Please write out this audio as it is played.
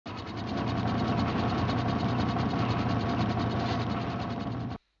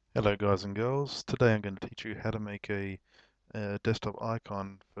Hello guys and girls, today I'm going to teach you how to make a desktop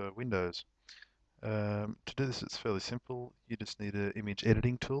icon for Windows. To do this it's fairly simple. You just need an image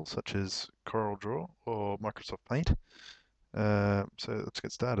editing tool such as Corel Draw or Microsoft Paint. So let's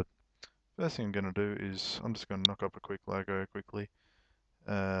get started. First thing I'm going to do is I'm just going to knock up a quick logo quickly.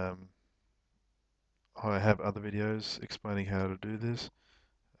 I have other videos explaining how to do this.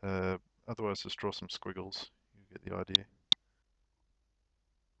 Otherwise just draw some squiggles, you get the idea.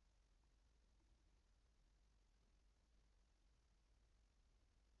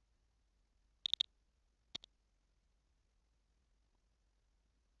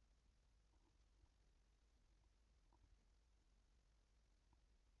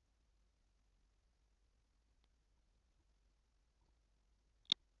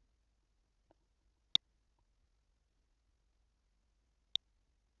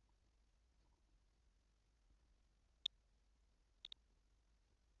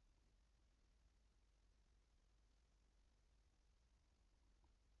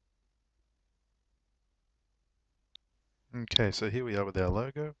 Okay, so here we are with our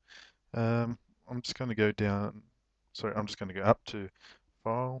logo. Um, I'm just going to go down, sorry, I'm just going to go up to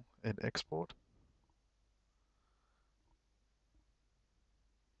File and Export.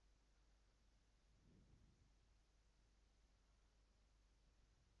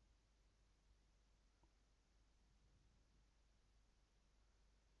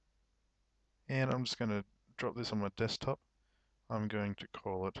 And I'm just going to drop this on my desktop. I'm going to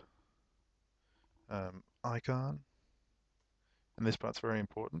call it icon, and this part's very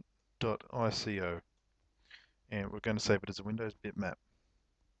important, .ico. And we're going to save it as a Windows bitmap.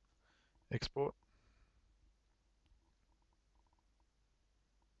 Export.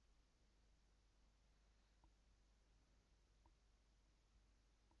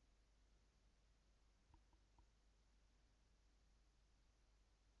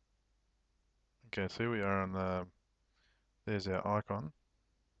 Okay, so here we are on there's our icon.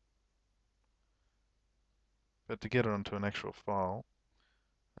 But to get it onto an actual file,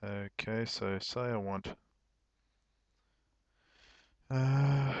 okay, so say I want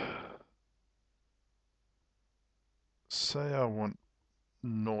uh,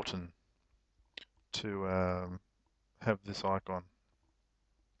 Norton to have this icon.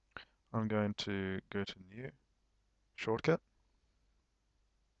 I'm going to go to New, Shortcut,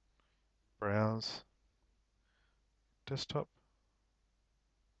 Browse, Desktop.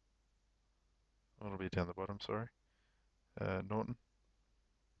 Oh, it'll be down the bottom, sorry. Norton.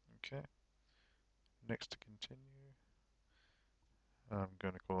 Okay. Next to continue. I'm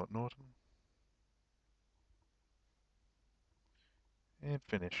going to call it Norton. And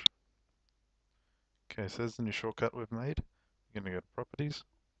finish. Okay, so there's the new shortcut we've made. I'm going to go to Properties.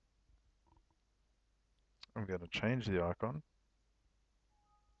 I'm going to change the icon.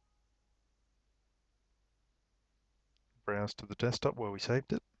 Browse to the desktop where we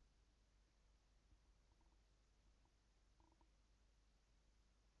saved it.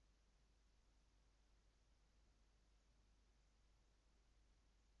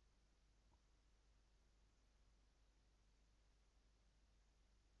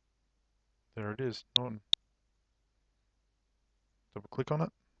 There it is, Norton. Double click on it.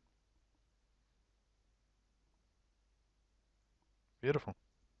 Beautiful.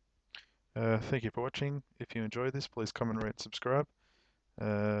 Thank you for watching. If you enjoyed this, please comment, rate, subscribe.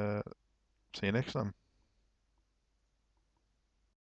 See you next time.